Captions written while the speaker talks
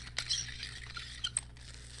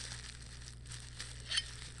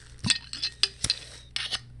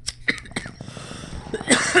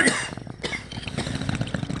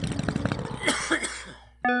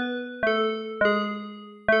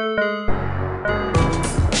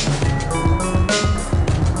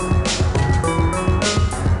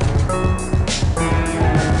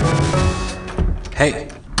Hey,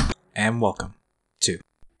 and welcome to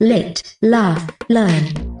Lit, Laugh,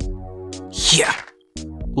 Learn. Yeah,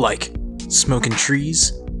 like smoking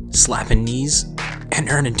trees, slapping knees, and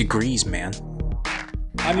earning degrees, man.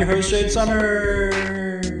 I'm your host, Shade Summers.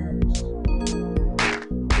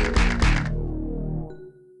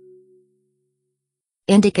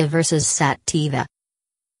 Indica vs Sativa.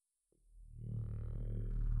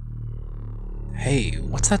 Hey,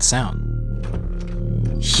 what's that sound?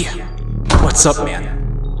 Yeah, what's up, man?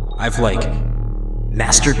 I've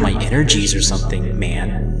mastered my energies or something,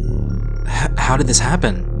 man. How did this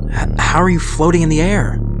happen? How are you floating in the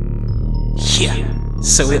air? Yeah,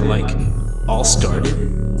 so it all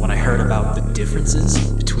started when I heard about the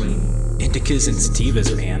differences between indicas and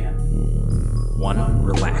sativas, man. One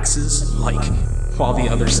relaxes, while the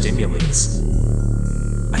other stimulates.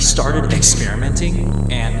 I started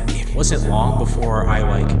experimenting, and it wasn't long before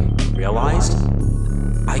I realized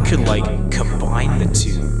I could combine the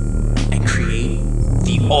two and create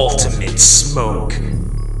the ultimate smoke.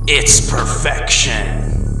 It's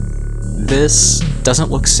perfection. This doesn't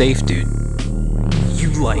look safe, dude.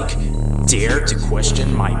 You dare to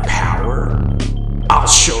question my power? I'll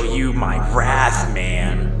show you my wrath,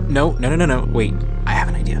 man. No, wait, I have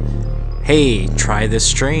an idea. Hey, try this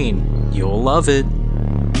strain. You'll love it.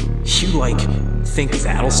 You think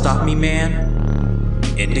that'll stop me, man?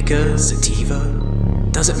 Indica, sativa,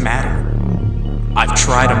 doesn't matter. I've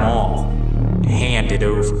tried them all. Hand it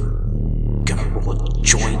over. Gonna roll a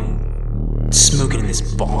joint. Smoke it in this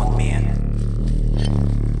bong, man.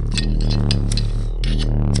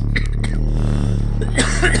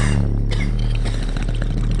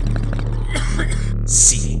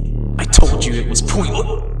 See, I told you it was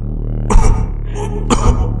pointless.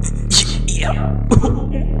 Yeah.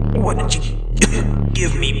 What did you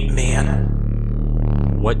give me, man?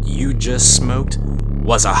 What you just smoked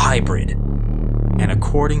was a hybrid. And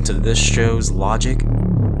according to this show's logic,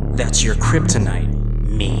 that's your kryptonite,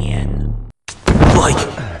 man.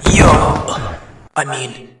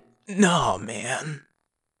 No, man.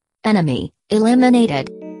 Enemy eliminated.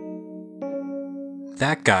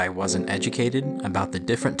 That guy wasn't educated about the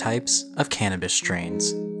different types of cannabis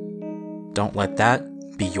strains. Don't let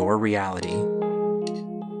that be your reality.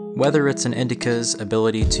 Whether it's an indica's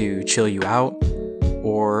ability to chill you out,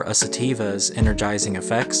 or a sativa's energizing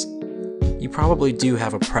effects, you probably do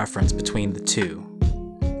have a preference between the two.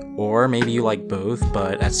 Or maybe you like both,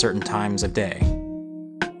 but at certain times of day.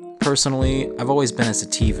 Personally, I've always been a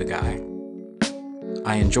sativa guy.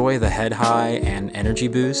 I enjoy the head high and energy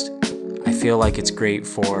boost. I feel like it's great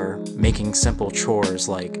for making simple chores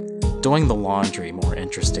like doing the laundry more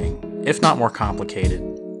interesting, if not more complicated.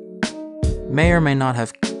 May or may not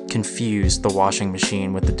have confused the washing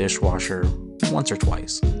machine with the dishwasher once or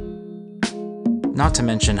twice. Not to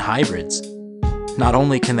mention hybrids. Not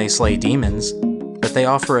only can they slay demons, but they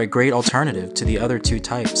offer a great alternative to the other two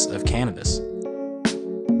types of cannabis.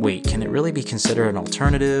 Wait, can it really be considered an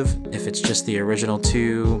alternative if it's just the original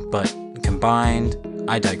two, but combined?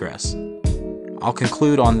 I digress. I'll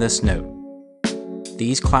conclude on this note.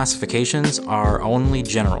 These classifications are only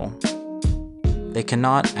general. They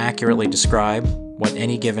cannot accurately describe what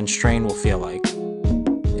any given strain will feel like.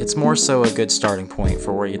 It's more so a good starting point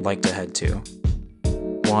for where you'd like to head to.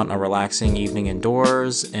 Want a relaxing evening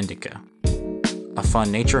indoors? Indica. A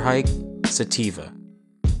fun nature hike? Sativa.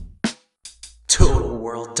 Total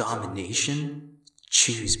world domination?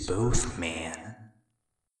 Choose both, man.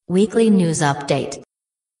 Weekly news update.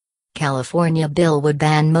 California bill would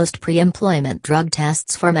ban most pre-employment drug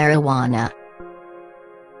tests for marijuana.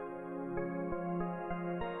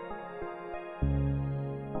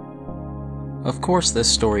 Of course, this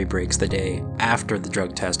story breaks the day after the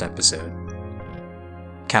drug test episode.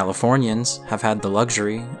 Californians have had the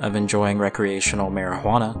luxury of enjoying recreational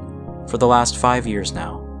marijuana for the last 5 years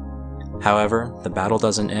now. However, the battle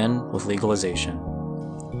doesn't end with legalization.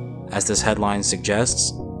 As this headline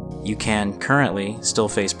suggests, you can currently still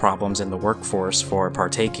face problems in the workforce for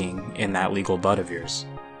partaking in that legal bud of yours.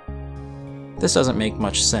 This doesn't make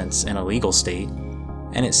much sense in a legal state,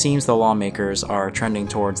 and it seems the lawmakers are trending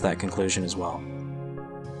towards that conclusion as well.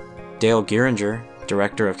 Dale Geringer,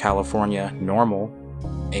 director of California NORML,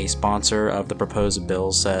 a sponsor of the proposed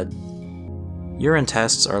bill, said, "Urine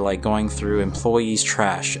tests are like going through employees'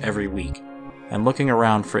 trash every week and looking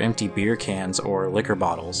around for empty beer cans or liquor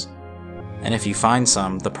bottles. And if you find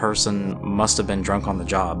some, the person must have been drunk on the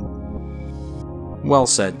job." Well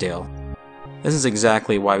said, Dale. This is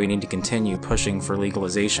exactly why we need to continue pushing for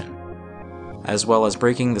legalization, as well as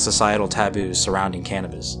breaking the societal taboos surrounding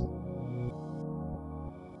cannabis.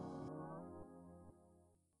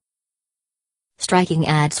 striking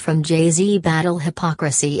ads from Jay-Z battle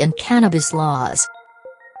hypocrisy in cannabis laws.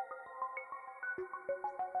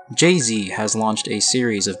 Jay-Z has launched a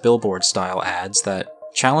series of billboard-style ads that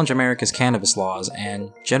challenge America's cannabis laws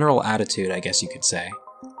and general attitude, I guess you could say.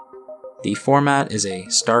 The format is a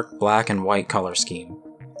stark black and white color scheme.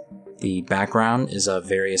 The background is of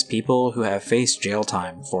various people who have faced jail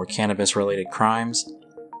time for cannabis-related crimes,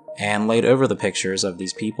 and laid over the pictures of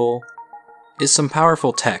these people is some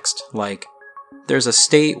powerful text like, "There's a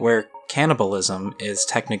state where cannibalism is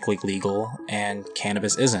technically legal and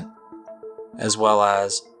cannabis isn't," as well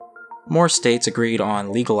as, "More states agreed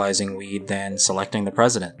on legalizing weed than selecting the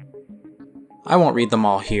president." I won't read them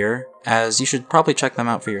all here, as you should probably check them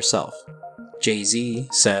out for yourself. Jay-Z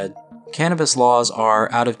said, "Cannabis laws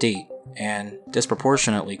are out of date and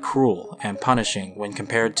disproportionately cruel and punishing when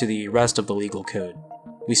compared to the rest of the legal code.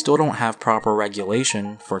 We still don't have proper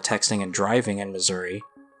regulation for texting and driving in Missouri,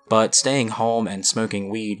 but staying home and smoking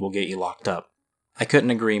weed will get you locked up." I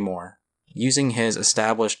couldn't agree more. Using his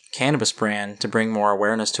established cannabis brand to bring more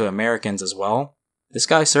awareness to Americans as well, this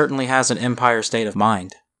guy certainly has an empire state of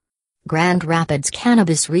mind. Grand Rapids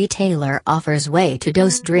cannabis retailer offers way to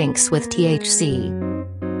dose drinks with THC.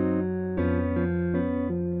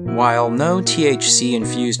 While no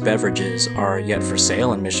THC-infused beverages are yet for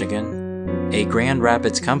sale in Michigan, a Grand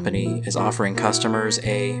Rapids company is offering customers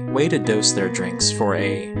a way to dose their drinks for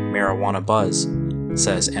a marijuana buzz,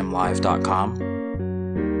 says MLive.com.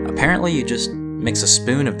 Apparently you just mix a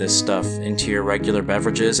spoon of this stuff into your regular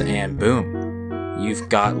beverages and boom, you've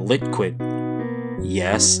got Litquid.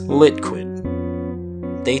 Yes, Litquid.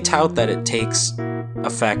 They tout that it takes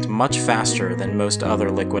effect much faster than most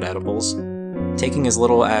other liquid edibles, taking as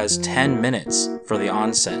little as 10 minutes for the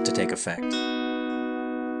onset to take effect.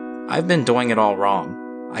 I've been doing it all wrong.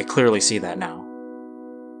 I clearly see that now.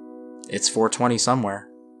 It's 420 somewhere.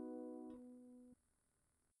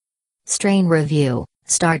 Strain review,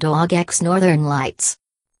 Stardog X Northern Lights.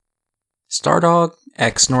 Stardog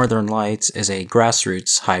X Northern Lights is a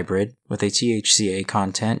grassroots hybrid with a THCA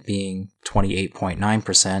content being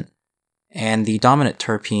 28.9% and the dominant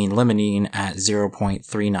terpene limonene at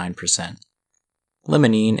 0.39%.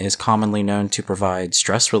 Limonene is commonly known to provide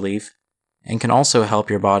stress relief and can also help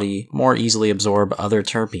your body more easily absorb other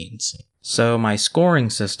terpenes. So my scoring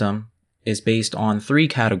system is based on 3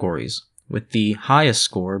 categories, with the highest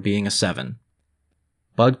score being a 7.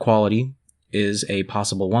 Bud quality is a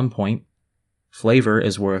possible 1 point, flavor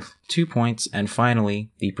is worth 2 points, and finally,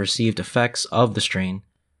 the perceived effects of the strain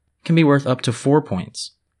can be worth up to 4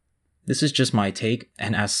 points. This is just my take,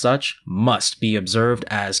 and as such, must be observed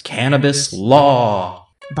as cannabis law.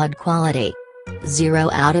 Bud quality, 0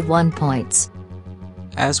 out of 1 points.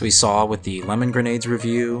 As we saw with the Lemon Grenades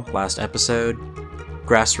review last episode,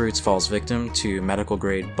 Grassroots falls victim to medical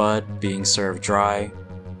grade bud being served dry.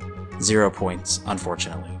 0 points,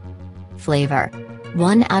 unfortunately. Flavor,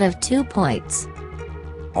 1 out of 2 points.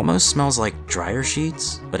 Almost smells like dryer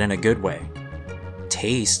sheets, but in a good way.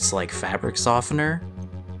 Tastes like fabric softener,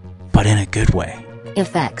 but in a good way.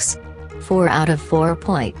 Effects, 4 out of 4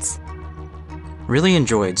 points. Really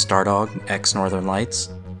enjoyed Stardog X Northern Lights.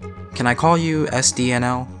 Can I call you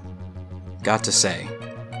SDNL? Got to say,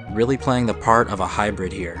 really playing the part of a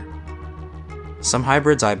hybrid here. Some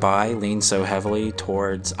hybrids I buy lean so heavily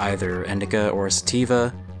towards either Indica or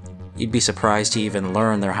Sativa, you'd be surprised to even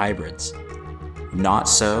learn they're hybrids. Not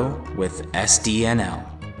so with SDNL.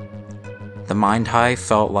 The Mind High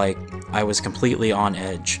felt like I was completely on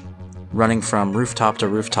edge, running from rooftop to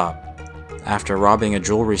rooftop after robbing a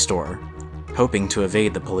jewelry store, hoping to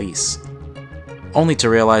evade the police. Only to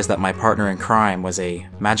realize that my partner in crime was a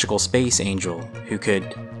magical space angel who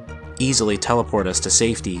could easily teleport us to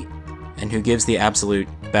safety and who gives the absolute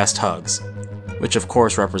best hugs, which of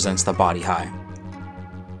course represents the body high.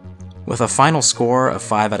 With a final score of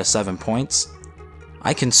 5 out of 7 points,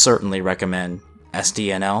 I can certainly recommend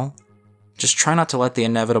SDNL. Just try not to let the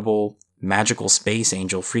inevitable magical space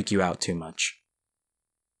angel freak you out too much.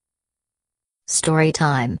 Story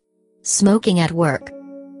time. Smoking at work.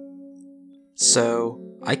 So,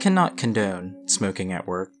 I cannot condone smoking at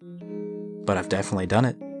work, but I've definitely done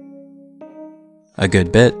it. A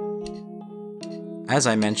good bit. As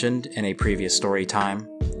I mentioned in a previous story time,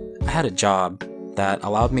 I had a job that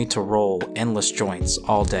allowed me to roll endless joints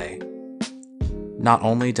all day. Not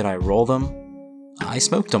only did I roll them, I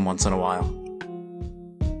smoked them once in a while.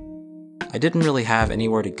 I didn't really have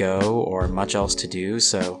anywhere to go or much else to do,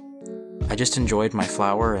 so I just enjoyed my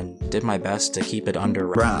flower and did my best to keep it under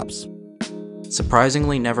wraps.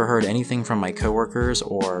 Surprisingly, never heard anything from my coworkers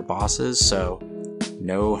or bosses, so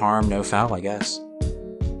no harm, no foul, I guess.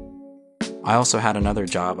 I also had another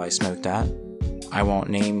job I smoked at. I won't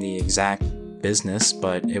name the exact business,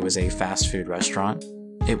 but it was a fast food restaurant.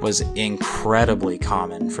 It was incredibly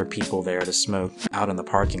common for people there to smoke out in the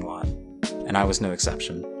parking lot, and I was no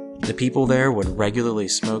exception. The people there would regularly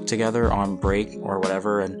smoke together on break or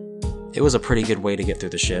whatever, and it was a pretty good way to get through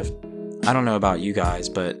the shift. I don't know about you guys,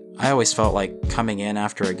 but I always felt like coming in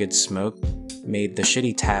after a good smoke made the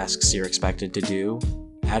shitty tasks you're expected to do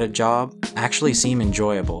at a job actually seem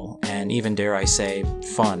enjoyable, and even, dare I say,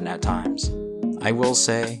 fun at times. I will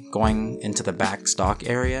say, going into the back stock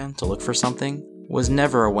area to look for something was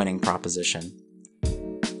never a winning proposition.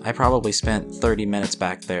 I probably spent 30 minutes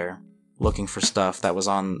back there, looking for stuff that was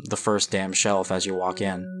on the first damn shelf as you walk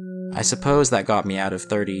in. I suppose that got me out of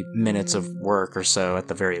 30 minutes of work or so at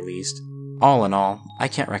the very least. All in all, I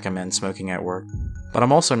can't recommend smoking at work, but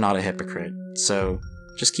I'm also not a hypocrite, so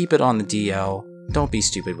just keep it on the DL, don't be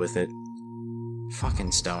stupid with it. Fucking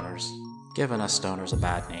stoners. Giving us stoners a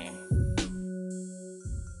bad name.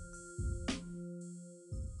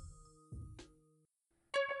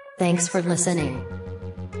 Thanks for listening.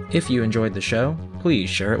 If you enjoyed the show, please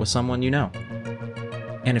share it with someone you know.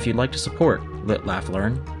 And if you'd like to support Lit Laugh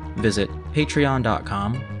Learn, visit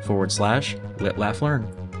patreon.com/Lit Laugh Learn.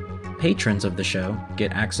 Patrons of the show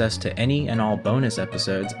get access to any and all bonus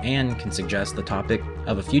episodes and can suggest the topic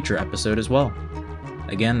of a future episode as well.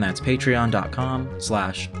 Again, that's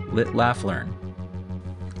patreon.com/Lit Laugh Learn.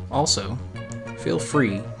 Also, feel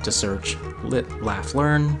free to search Lit Laugh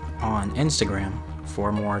Learn on Instagram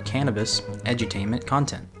for more cannabis edutainment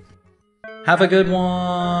content. Have a good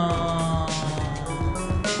one!